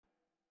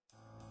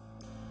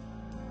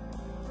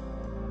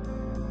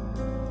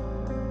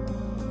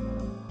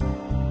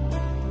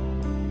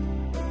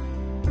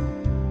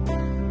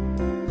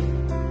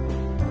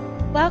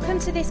Welcome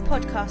to this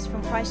podcast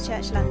from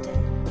Christchurch, London.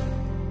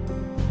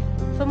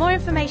 For more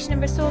information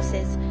and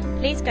resources,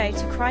 please go to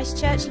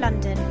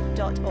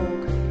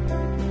christchurchlondon.org.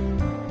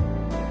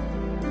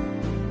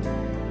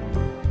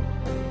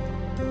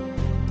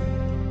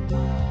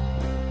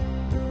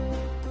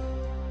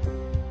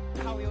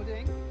 How are you all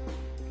doing?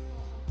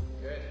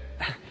 Good.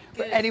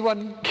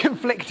 Anyone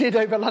conflicted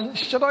over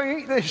lunch? Should I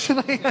eat this?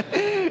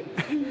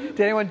 Did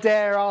anyone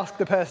dare ask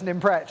the person in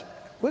Pret,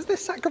 was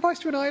this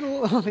sacrificed to an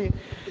idol?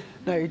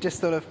 No, you just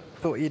sort of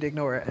thought you'd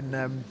ignore it,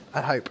 and I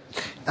hope.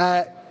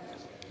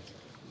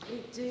 We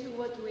do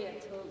what we are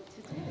told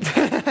to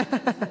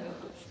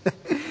do.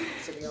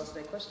 So we ask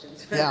their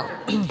questions. Yeah.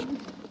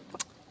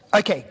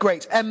 Okay,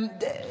 great.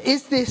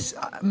 Is this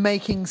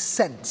making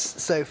sense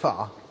so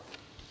far?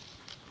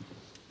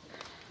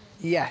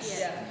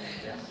 Yes. Yeah.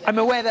 I'm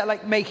aware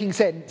that making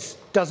sense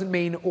doesn't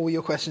mean all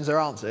your questions are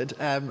answered.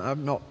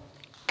 I'm not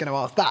going to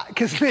ask that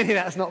because clearly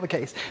that's not the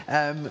case.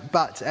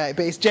 But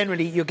it's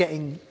generally you're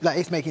getting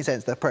it's making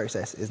sense, the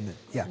process, isn't it?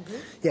 Yeah. Mm-hmm.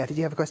 Yeah. Did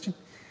you have a question?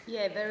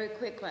 Yeah, very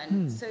quick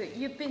one. So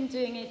you've been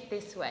doing it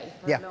this way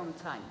for a long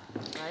time,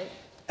 right?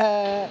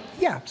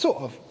 Yeah,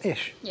 sort of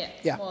ish.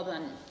 Yeah. More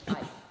than 5.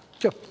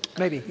 Sure.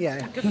 Maybe.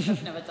 Yeah. Because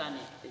I've never done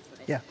it this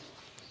way. Yeah.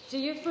 Do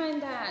you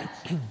find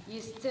that you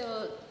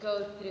still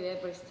go through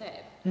every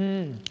step?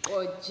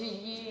 Or do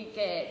you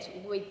get,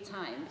 with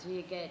time,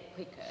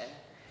 quicker?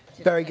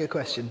 Very good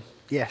question.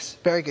 Yes,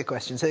 very good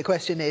question. So the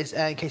question is,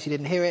 in case you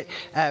didn't hear it,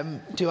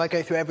 do I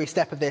go through every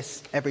step of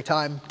this every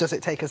time? Does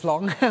it take as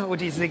long? Or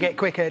does it get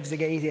quicker? Does it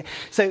get easier?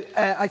 So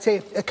I'd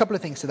say a couple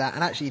of things to that.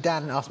 And actually,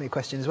 Dan asked me a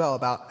question as well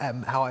about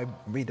how I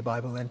read the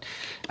Bible. And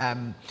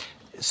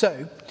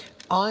so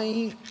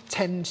I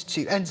tend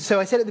to... And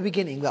so I said at the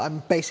beginning that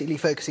I'm basically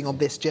focusing on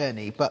this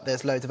journey, but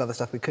there's loads of other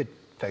stuff we could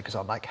focus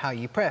on, like how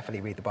you prayerfully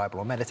read the Bible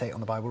or meditate on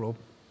the Bible or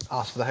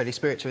ask for the Holy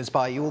Spirit to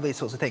inspire you, all these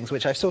sorts of things,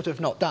 which I've sort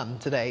of not done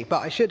today.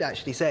 But I should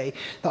actually say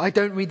that I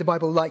don't read the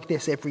Bible like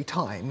this every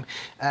time,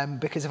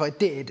 because if I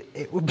did,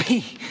 it would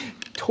be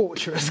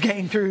torturous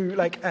getting through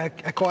a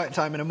quiet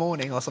time in the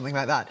morning or something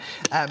like that.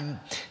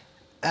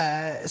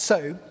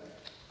 So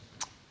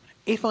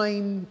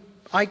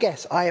I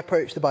guess I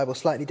approach the Bible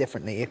slightly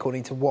differently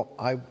according to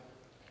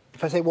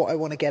if I say what I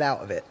want to get out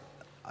of it,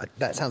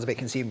 that sounds a bit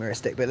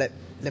consumeristic, but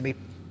let me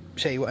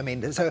show you what I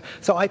mean. So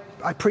I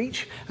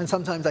preach, and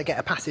sometimes I get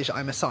a passage that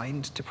I'm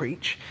assigned to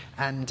preach,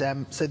 and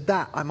so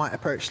that I might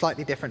approach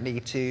slightly differently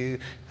to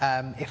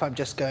if I'm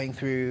just going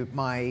through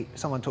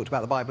someone talked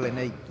about the Bible in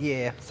a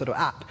year sort of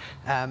app.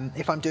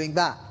 If I'm doing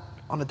that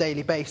on a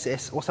daily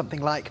basis or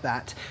something like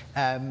that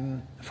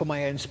for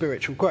my own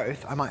spiritual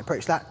growth, I might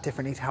approach that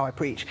differently to how I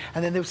preach.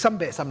 And then there's some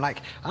bits I'm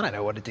like, I don't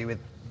know what to do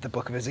with the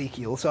book of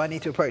Ezekiel, so I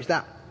need to approach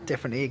that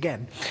differently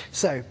again.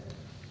 So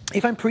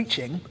if I'm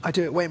preaching, I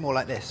do it way more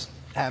like this.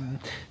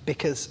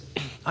 Because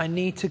I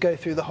need to go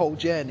through the whole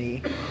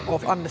journey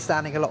of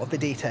understanding a lot of the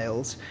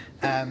details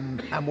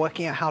and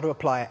working out how to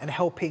apply it and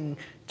helping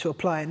to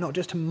apply it not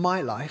just to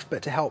my life,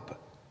 but to help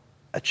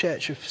a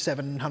church of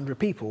 700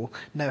 people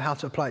know how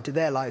to apply it to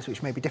their lives,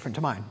 which may be different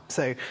to mine.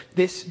 So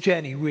this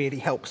journey really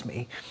helps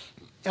me.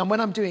 And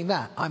when I'm doing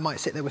that, I might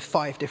sit there with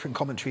 5 different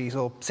commentaries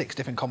or 6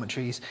 different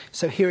commentaries.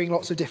 So hearing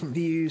lots of different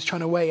views,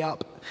 trying to weigh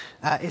up,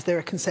 is there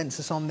a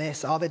consensus on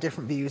this? Are there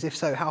different views? If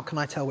so, how can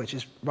I tell which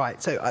is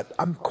right? So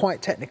I'm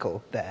quite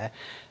technical there.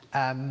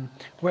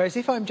 Whereas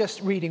if I'm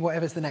just reading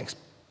whatever's the next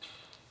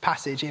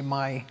passage in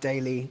my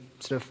daily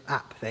sort of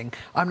app thing,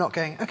 I'm not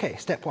going, okay,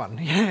 step 1.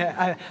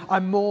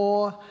 I'm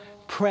more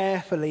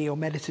prayerfully or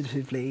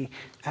meditatively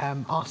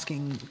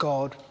asking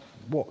God,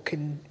 what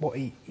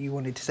you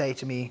wanted to say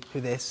to me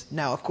through this.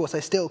 Now, of course, I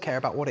still care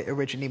about what it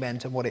originally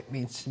meant and what it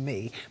means to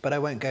me, but I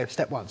won't go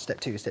step 1, step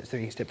 2, step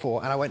 3, step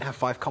 4, and I won't have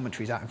 5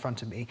 commentaries out in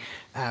front of me.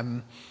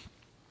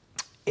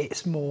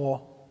 It's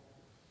more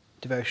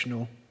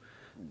devotional,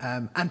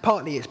 and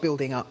partly it's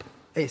building up,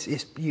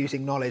 it's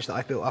using knowledge that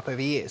I've built up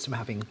over years from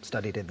having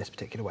studied in this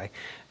particular way.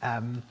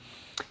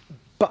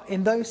 But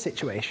in those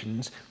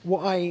situations,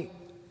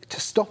 to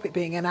stop it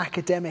being an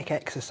academic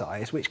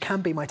exercise, which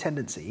can be my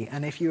tendency,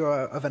 and if you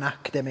are of an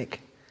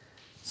academic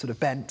sort of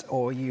bent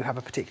or you have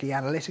a particularly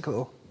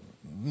analytical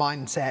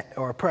mindset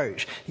or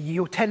approach,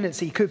 your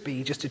tendency could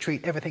be just to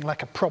treat everything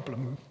like a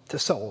problem to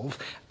solve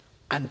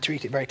and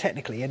treat it very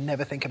technically and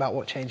never think about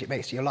what change it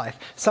makes to your life.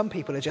 Some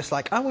people are just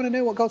like, I want to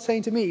know what God's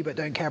saying to me, but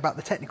don't care about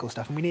the technical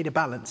stuff, and we need a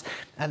balance.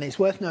 And it's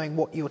worth knowing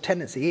what your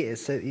tendency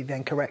is so that you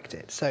then correct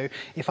it. So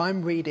if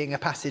I'm reading a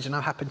passage and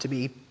I happen to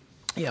be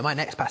my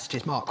next passage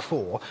is Mark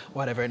 4,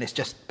 whatever, and it's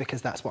just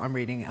because that's what I'm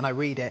reading, and I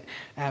read it,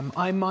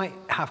 I might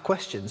have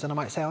questions, and I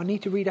might say, I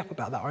need to read up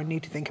about that, or I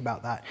need to think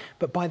about that.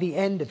 But by the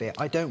end of it,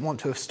 I don't want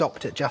to have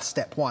stopped at just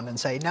step 1 and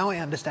say, now I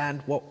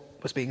understand what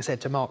was being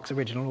said to Mark's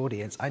original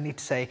audience. I need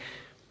to say,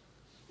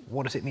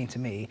 what does it mean to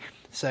me?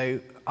 So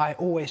I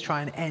always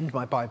try and end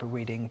my Bible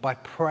reading by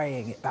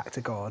praying it back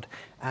to God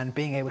and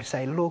being able to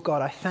say, Lord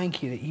God, I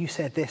thank you that you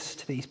said this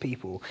to these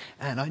people,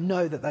 and I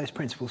know that those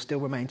principles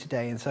still remain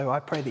today, and so I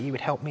pray that you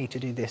would help me to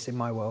do this in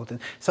my world. And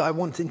so I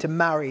wanted to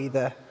marry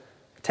the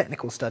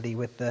technical study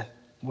with the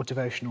more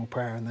devotional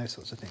prayer and those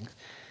sorts of things.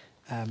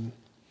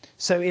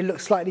 So it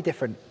looks slightly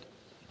different,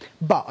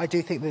 but I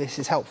do think that this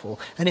is helpful.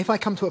 And if I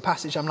come to a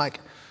passage, I'm like,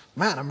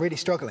 man, I'm really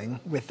struggling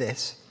with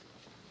this,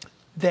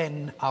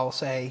 then I'll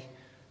say,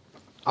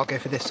 I'll go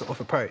for this sort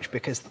of approach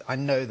because I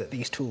know that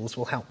these tools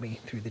will help me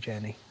through the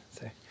journey.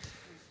 So,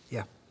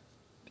 yeah.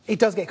 It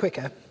does get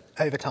quicker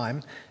over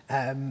time.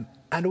 And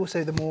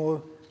also the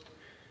more...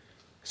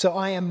 So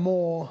I am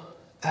more...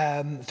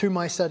 through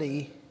my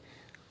study,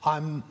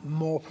 I'm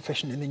more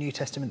proficient in the New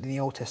Testament than the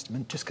Old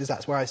Testament, just because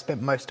that's where I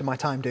spent most of my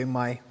time doing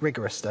my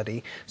rigorous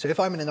study. So if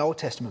I'm in an Old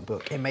Testament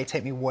book, it may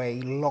take me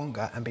way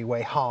longer and be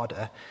way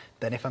harder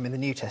than if I'm in the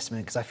New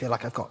Testament, because I feel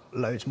like I've got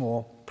loads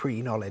more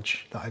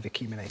pre-knowledge that I've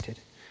accumulated.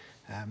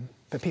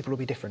 But people will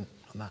be different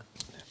on that.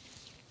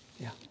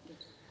 Yeah.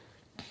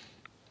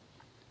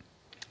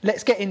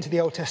 Let's get into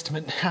the Old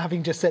Testament,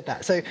 having just said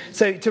that. So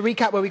to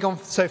recap where we've gone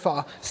so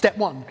far, step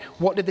one,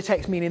 what did the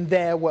text mean in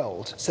their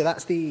world? So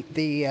that's the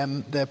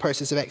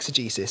process of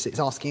exegesis. It's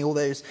asking all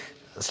those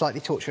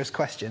slightly torturous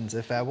questions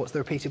of what's the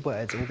repeated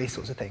words, all these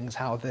sorts of things,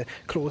 how the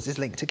clauses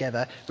link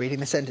together, reading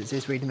the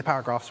sentences, reading the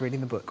paragraphs, reading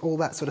the book, all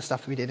that sort of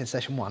stuff we did in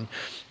session one.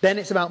 Then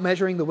it's about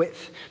measuring the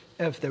width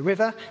of the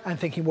river and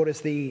thinking what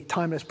is the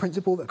timeless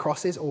principle that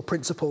crosses, or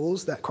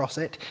principles that cross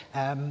it,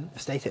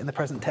 state it in the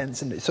present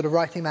tense, and sort of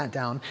writing that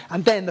down.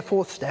 And then the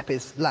fourth step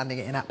is landing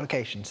it in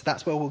application. So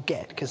that's where we'll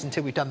get, because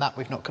until we've done that,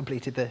 we've not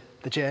completed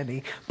the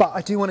journey. But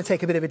I do want to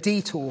take a bit of a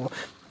detour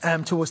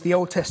towards the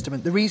Old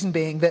Testament, the reason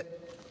being that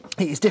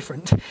it is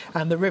different,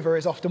 and the river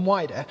is often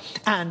wider,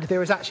 and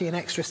there is actually an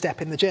extra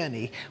step in the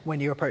journey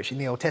when you're approaching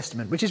the Old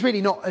Testament, which is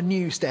really not a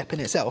new step in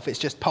itself, it's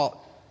just part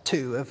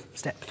 2 of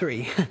step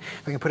 3,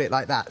 if I can put it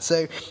like that.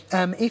 So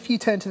if you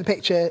turn to the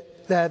picture,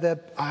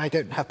 I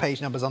don't have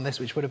page numbers on this,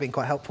 which would have been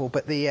quite helpful,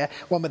 but the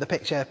one with the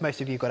picture, most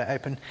of you got it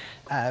open.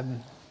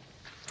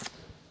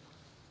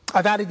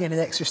 I've added in an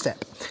extra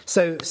step.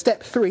 So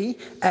step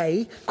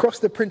 3A, cross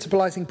the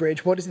principalizing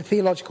bridge. What is the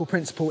theological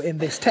principle in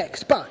this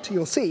text? But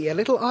you'll see a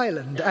little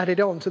island added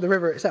on to the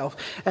river itself,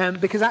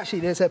 because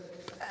actually there's a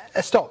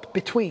stop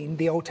between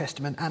the Old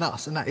Testament and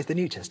us, and that is the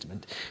New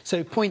Testament.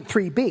 So point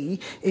 3B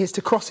is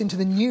to cross into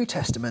the New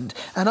Testament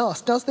and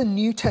ask, does the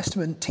New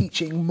Testament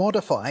teaching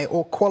modify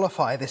or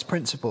qualify this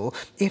principle?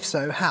 If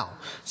so, how?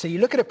 So you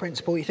look at a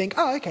principle, you think,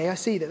 oh, okay, I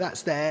see that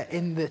that's there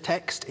in the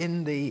text,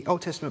 in the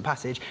Old Testament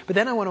passage, but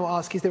then I want to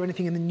ask, is there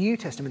anything in the New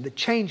Testament that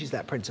changes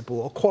that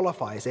principle or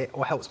qualifies it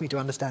or helps me to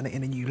understand it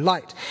in a new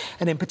light?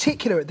 And in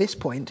particular at this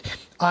point,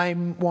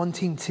 I'm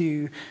wanting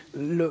to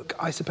look,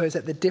 I suppose,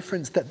 at the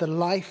difference that the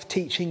life,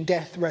 teaching,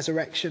 death,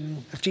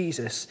 resurrection of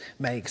Jesus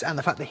makes, and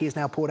the fact that he has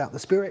now poured out the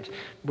Spirit.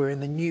 We're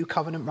in the new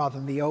covenant rather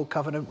than the old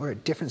covenant. We're at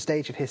a different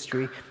stage of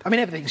history. I mean,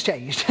 everything's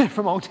changed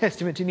from Old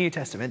Testament to New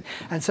Testament,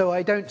 and so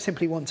I don't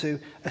simply want to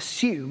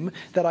assume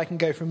that I can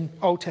go from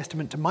Old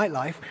Testament to my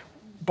life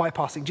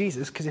bypassing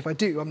Jesus, because if I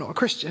do, I'm not a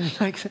Christian.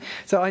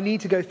 So I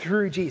need to go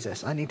through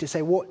Jesus. I need to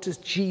say, what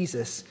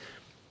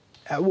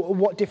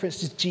difference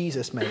does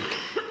Jesus make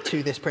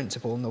to this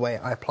principle and the way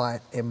I apply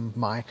it in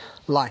my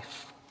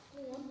life?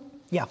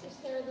 Yeah. Is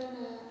there then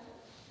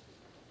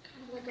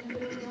kind of like a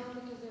middle ground,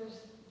 because there's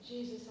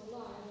Jesus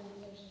alive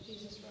and there's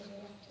Jesus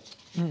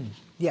resurrected?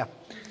 Yeah.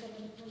 And some of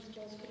the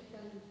principles could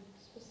have been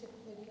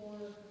specifically for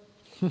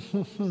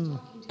talking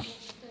to the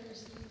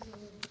Pharisees.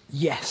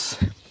 Yes.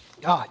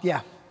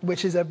 Yeah.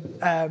 Which is a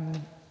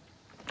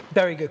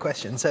very good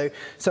question. So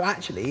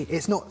actually,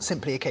 it's not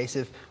simply a case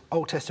of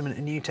Old Testament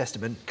and New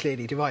Testament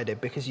clearly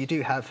divided, because you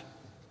do have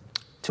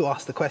to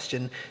ask the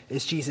question,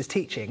 is Jesus'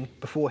 teaching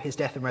before his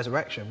death and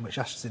resurrection, which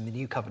ushers in the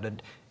new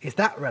covenant, is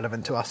that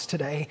relevant to us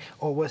today,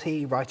 or was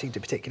he writing to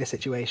particular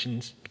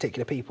situations,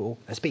 particular people,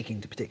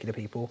 speaking to particular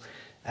people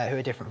who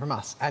are different from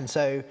us? And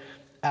so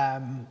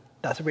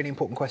that's a really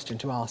important question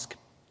to ask.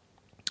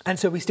 And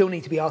so we still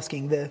need to be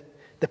asking the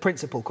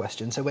principal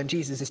question. So when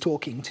Jesus is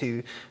talking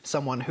to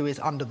someone who is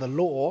under the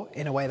law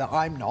in a way that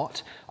I'm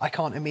not, I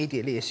can't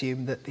immediately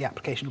assume that the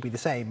application will be the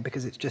same,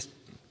 because it's just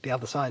the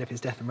other side of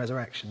his death and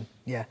resurrection.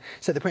 Yeah.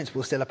 So the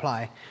principles still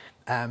apply.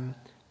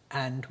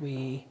 And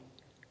we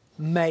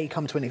may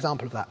come to an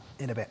example of that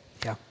in a bit.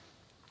 Yeah.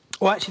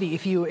 Or actually,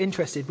 if you were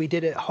interested, we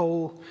did a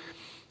whole...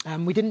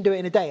 we didn't do it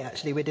in a day,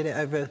 actually. We did it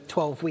over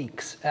 12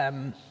 weeks.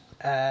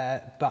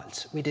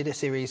 But we did a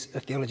series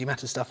of Theology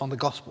Matters stuff on the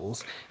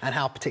Gospels and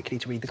how particularly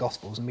to read the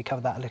Gospels, and we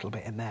covered that a little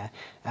bit in there.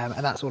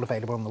 And that's all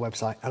available on the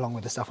website, along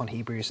with the stuff on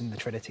Hebrews and the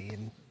Trinity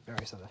and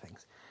various other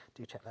things.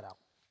 Do check that out.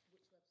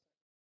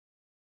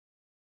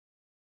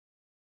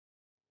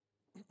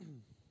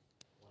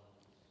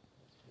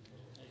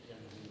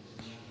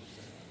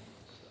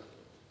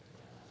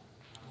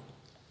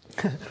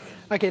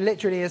 Okay,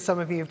 literally, as some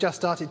of you have just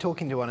started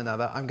talking to one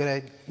another, I'm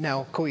going to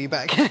now call you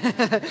back.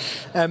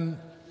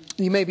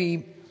 You may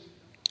be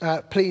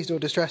pleased or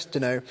distressed to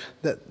know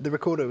that the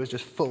recorder was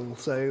just full,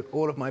 so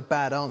all of my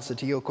bad answer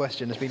to your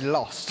question has been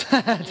lost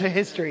to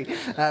history.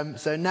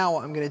 So now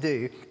what I'm going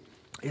to do,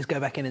 is go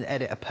back in and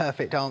edit a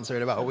perfect answer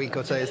in about a week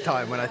or so's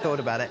time when I thought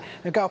about it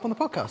and go up on the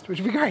podcast,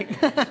 which would be great.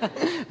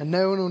 And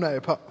no one will know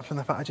apart from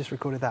the fact I just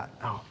recorded that.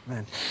 Oh,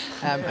 man.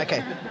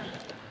 Okay.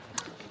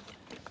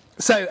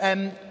 So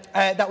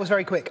that was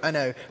very quick, I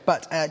know.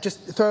 But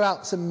just throw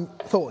out some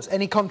thoughts.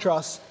 Any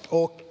contrasts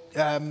or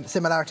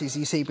similarities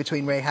you see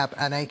between Rahab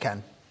and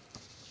Achan?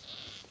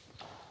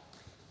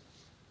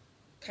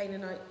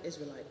 Canaanite,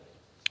 Israelite.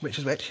 Which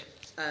is which?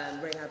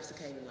 Rahab's a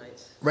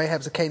Canaanite.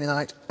 Rahab's a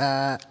Canaanite,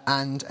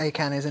 and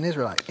Achan is an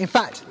Israelite. In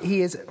fact,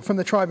 he is from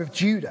the tribe of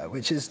Judah,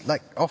 which is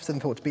like often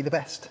thought to be the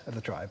best of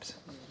the tribes.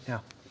 Yeah.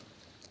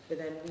 But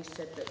then we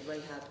said that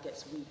Rahab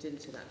gets weaved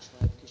into that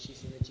tribe because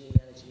she's in the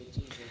genealogy of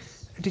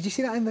Jesus. Did you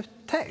see that in the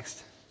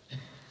text?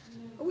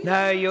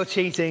 No, you're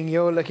cheating.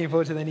 You're looking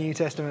forward to the New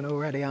Testament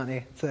already, aren't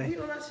you? So. Are you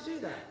not allowed to do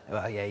that?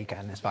 Well, yeah, you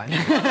can. It's fine.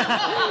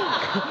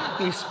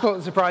 You've spot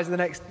the surprise of the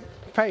next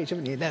page,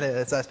 haven't you? No,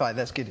 that's fine.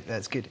 That's good.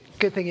 That's good.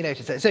 Good thing you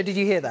noticed that. So did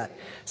you hear that?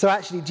 So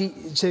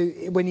actually, so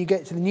when you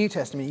get to the New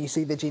Testament, you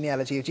see the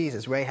genealogy of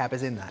Jesus. Rahab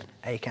is in that.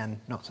 Achan,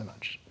 not so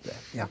much. There.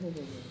 Yeah.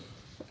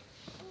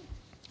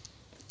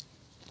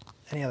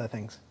 Any other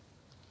things?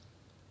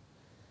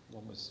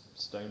 One was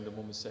stoned and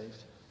one was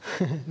saved.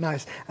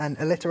 Nice. And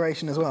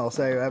alliteration as well.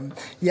 So,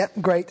 yeah,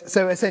 great.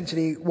 So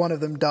essentially, one of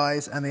them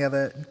dies and the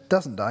other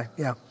doesn't die.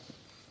 Yeah.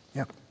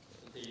 Yeah.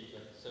 The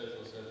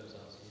social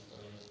circumstances, I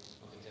mean,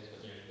 nothing says,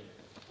 but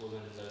the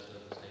woman in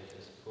social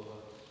status for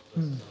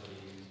somebody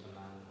who's a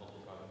man of the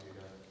tribe of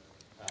Judah,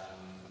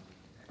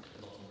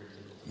 lots of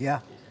Britain, Yeah.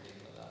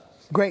 things like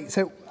that. Great.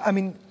 So, I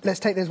mean, let's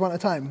take those one at a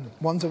time.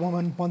 One's a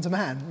woman, one's a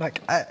man. Like,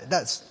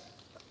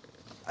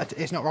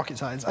 it's not rocket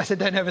science. I said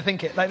don't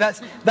overthink it. Like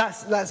that's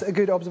a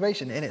good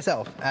observation in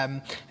itself,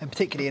 and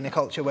particularly in a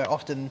culture where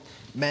often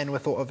men were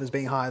thought of as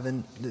being higher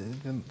than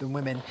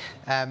women.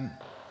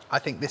 I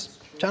think this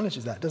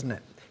challenges that, doesn't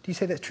it? Do you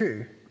say that's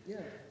true? Yeah.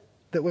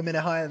 That men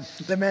are higher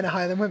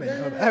than women?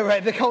 No. Oh,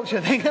 right, the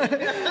culture thing.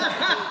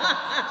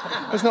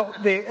 That's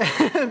not the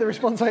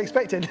response I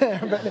expected.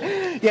 But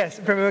yes,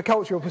 from a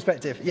cultural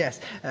perspective, yes,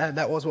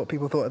 that was what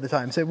people thought at the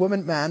time. So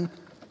woman, man.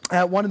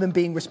 One of them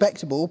being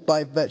respectable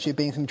by virtue of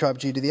being from the tribe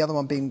of Judah, the other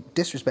one being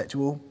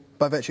disrespectable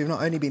by virtue of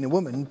not only being a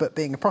woman, but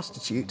being a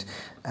prostitute.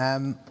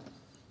 Yep.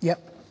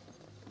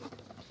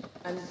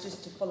 And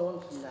just to follow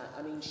on from that,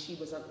 I mean, she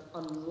was an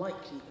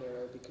unlikely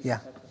hero because Yeah.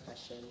 of her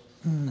profession.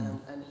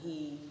 And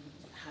he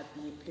had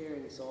the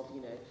appearance of,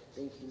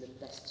 being from the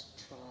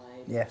best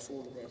tribe, Yes.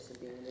 all of this,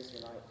 and being an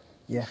Israelite.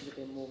 Yeah. He should have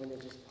been more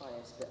religious,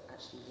 pious, but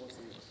actually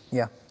wasn't.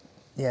 Yeah.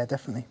 Yeah,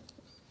 definitely.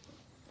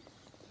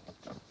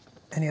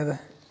 Any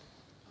other?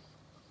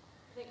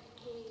 I think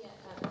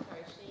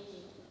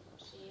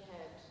she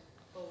had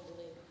full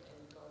belief in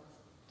God's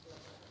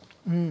love.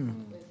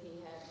 Whereas he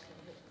had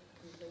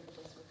complete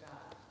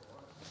disregard for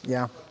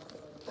Yeah.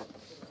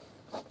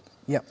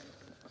 Yep.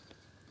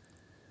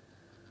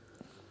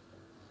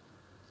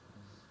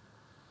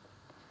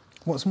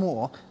 What's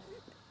more,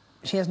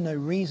 she has no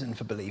reason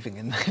for believing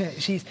in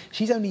that. She's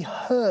only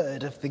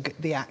heard of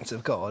the acts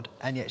of God,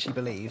 and yet she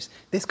believes.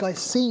 This guy's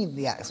seen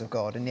the acts of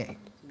God, and yet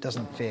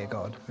doesn't fear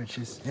God, which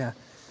is, yeah.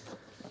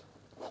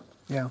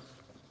 Yeah.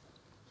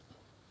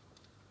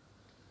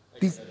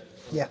 These,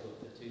 yeah. The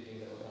two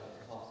things that were kind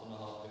of half and a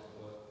half different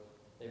were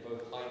they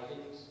both hide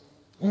things.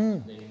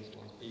 One's things,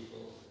 one's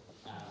people,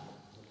 and the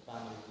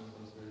family thing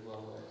comes through as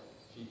well, where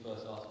she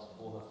first asks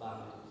for her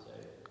family to be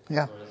saved.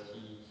 Yeah. Whereas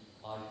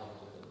I come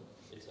to them,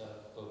 it's a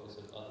focus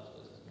of others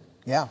versus me.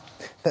 Yeah,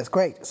 that's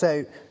great.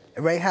 So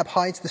Rahab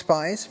hides the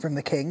spies from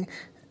the king.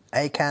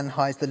 Achan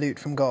hides the loot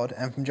from God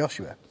and from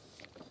Joshua.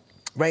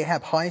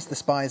 Rahab hides the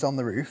spies on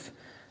the roof.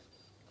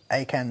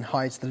 Achan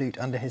hides the loot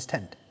under his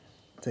tent.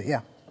 So,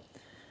 yeah.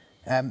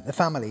 The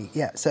family,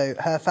 yeah. So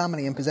her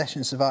family and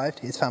possessions survived.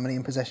 His family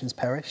and possessions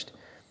perished.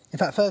 In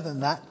fact, further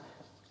than that,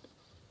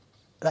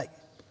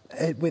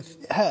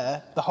 with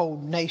her, the whole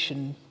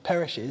nation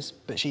perishes,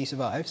 but she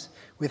survives.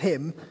 With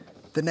him,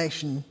 the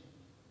nation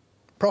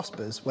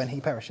prospers when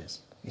he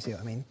perishes. You see what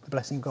I mean? The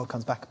blessing of God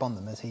comes back upon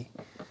them as he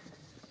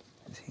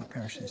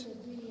perishes. She was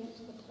obedient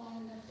to the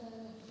plan that the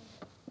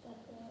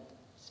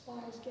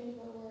spies gave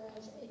her,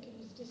 whereas Achan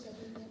was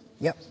disobedient.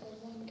 Yep. So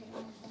one can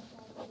act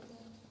like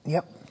that.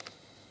 Yep.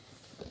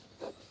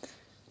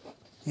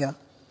 Yeah.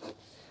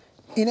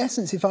 In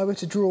essence, if I were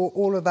to draw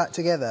all of that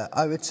together,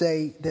 I would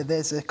say that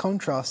there's a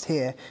contrast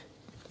here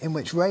in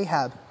which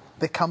Rahab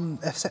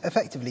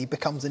effectively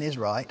becomes an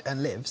Israelite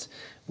and lives,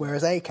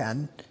 whereas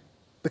Achan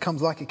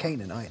becomes like a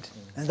Canaanite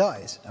and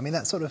dies. I mean,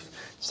 that sort of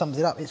sums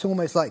it up. It's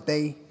almost like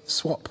they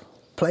swap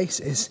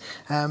places.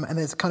 And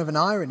there's kind of an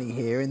irony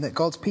here in that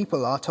God's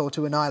people are told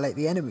to annihilate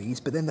the enemies,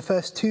 but then the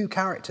first two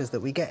characters that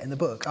we get in the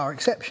book are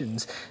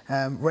exceptions.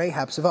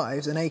 Rahab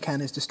survives and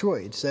Achan is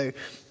destroyed. So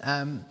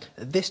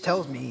this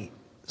tells me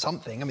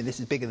something. I mean, this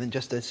is bigger than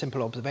just a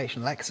simple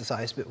observational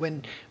exercise, but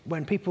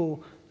when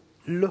people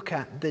look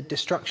at the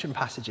destruction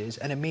passages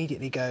and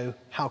immediately go,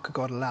 how could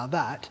God allow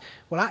that?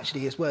 Well,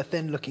 actually, it's worth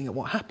then looking at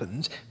what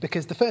happens,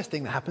 because the first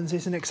thing that happens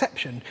is an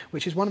exception,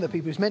 which is one of the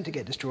people who's meant to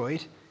get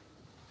destroyed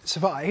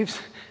survives,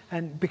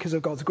 and because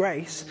of God's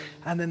grace,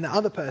 and then the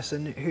other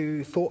person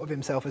who thought of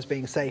himself as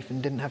being safe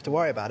and didn't have to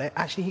worry about it,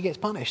 actually he gets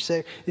punished.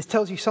 So this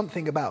tells you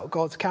something about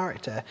God's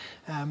character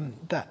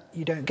that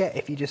you don't get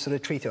if you just sort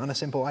of treat it on a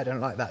simple, I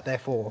don't like that,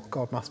 therefore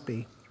God must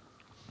be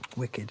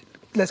wicked.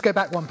 Let's go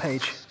back one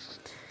page.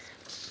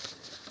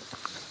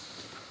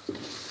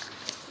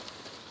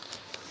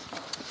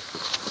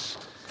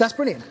 That's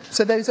brilliant.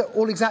 So those are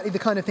all exactly the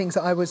kind of things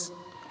that I was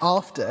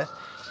after.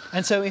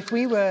 And so if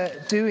we were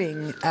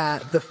doing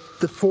the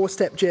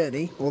 4-step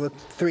journey, or the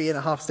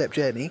 3.5-step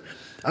journey,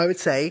 I would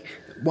say,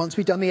 once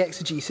we've done the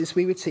exegesis,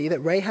 we would see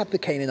that Rahab the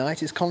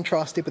Canaanite is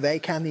contrasted with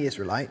Achan the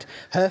Israelite.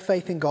 Her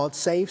faith in God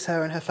saves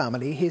her and her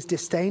family. His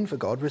disdain for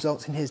God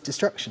results in his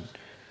destruction.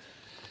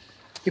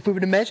 If we were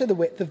to measure the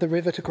width of the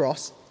river to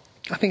cross,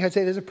 I think I'd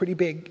say there's a pretty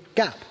big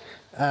gap.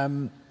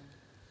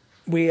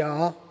 We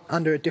are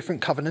under a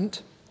different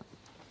covenant.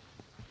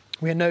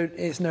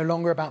 It's no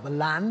longer about the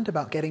land,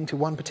 about getting to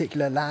one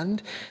particular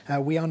land.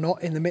 We are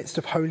not in the midst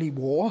of holy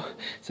war.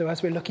 So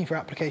as we're looking for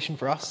application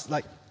for us,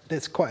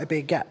 there's quite a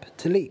big gap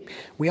to leap.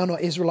 We are not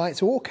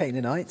Israelites or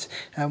Canaanites.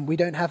 We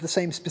don't have the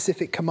same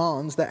specific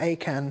commands that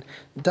Achan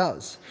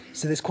does.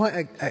 So there's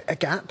quite a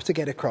gap to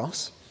get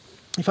across.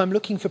 If I'm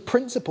looking for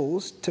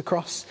principles to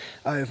cross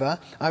over,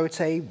 I would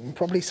say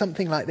probably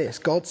something like this.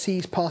 God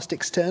sees past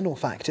external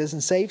factors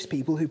and saves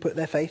people who put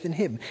their faith in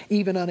him,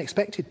 even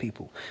unexpected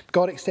people.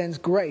 God extends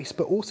grace,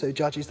 but also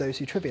judges those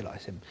who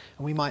trivialize him.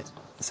 And we might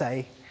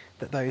say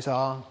that those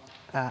are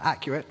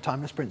accurate,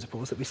 timeless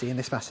principles that we see in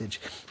this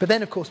passage. But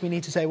then, of course, we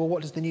need to say, well,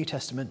 what does the New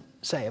Testament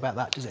say about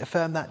that? Does it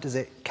affirm that? Does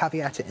it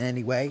caveat it in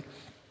any way?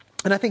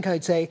 And I think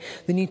I'd say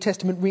the New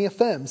Testament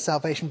reaffirms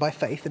salvation by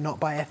faith and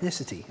not by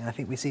ethnicity. And I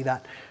think we see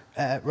that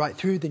right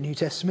through the New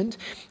Testament.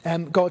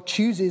 God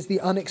chooses the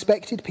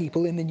unexpected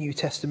people in the New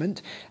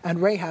Testament,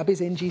 and Rahab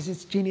is in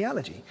Jesus'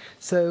 genealogy.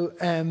 So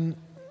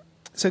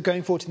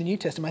going forward to the New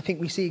Testament, I think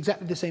we see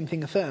exactly the same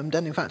thing affirmed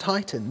and in fact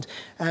heightened.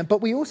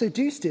 But we also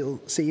do still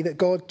see that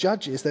God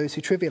judges those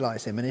who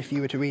trivialize him. And if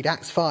you were to read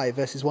Acts 5,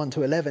 verses 1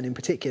 to 11 in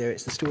particular,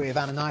 it's the story of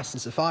Ananias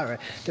and Sapphira.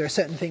 There are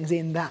certain things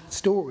in that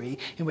story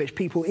in which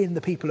people in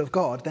the people of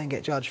God then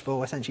get judged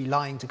for essentially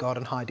lying to God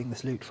and hiding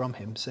this loot from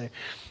him. So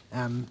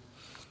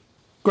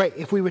great.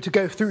 If we were to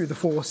go through the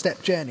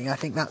 4-step journey, I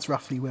think that's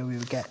roughly where we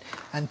would get.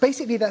 And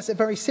basically that's a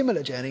very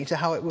similar journey to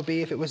how it would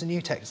be if it was a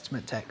New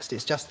Testament text.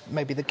 It's just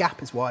maybe the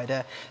gap is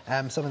wider,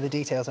 some of the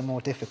details are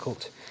more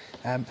difficult.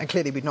 And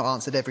clearly we've not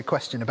answered every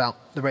question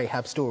about the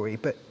Rahab story,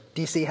 but do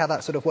you see how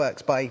that sort of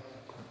works? By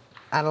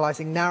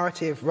analysing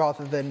narrative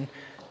rather than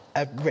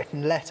a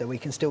written letter, we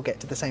can still get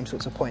to the same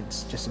sorts of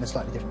points, just in a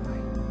slightly different way.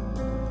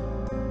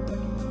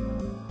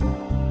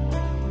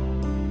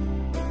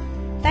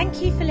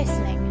 Thank you for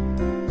listening.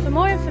 For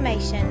more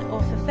information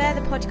or for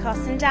further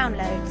podcasts and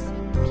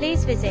downloads,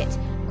 please visit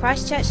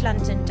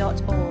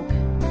christchurchlondon.org.